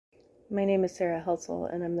My name is Sarah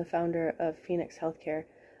Heltzel, and I'm the founder of FeeNix Healthcare.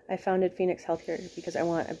 I founded FeeNix Healthcare because I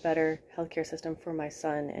want a better healthcare system for my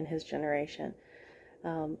son and his generation.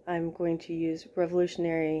 I'm going to use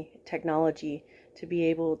revolutionary technology to be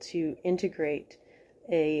able to integrate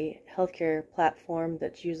a healthcare platform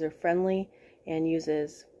that's user-friendly and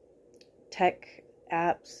uses tech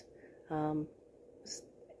apps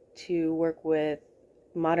to work with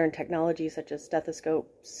modern technology such as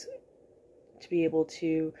stethoscopes to be able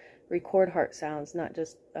to record heart sounds, not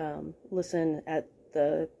just listen at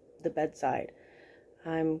the bedside.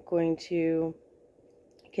 I'm going to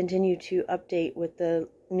continue to update with the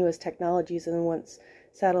newest technologies, and then once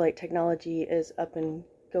satellite technology is up and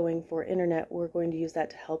going for internet, we're going to use that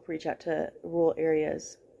to help reach out to rural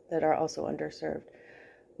areas that are also underserved.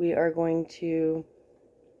 We are going to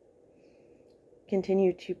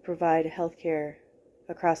continue to provide healthcare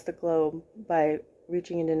across the globe by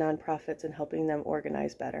reaching into nonprofits and helping them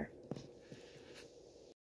organize better.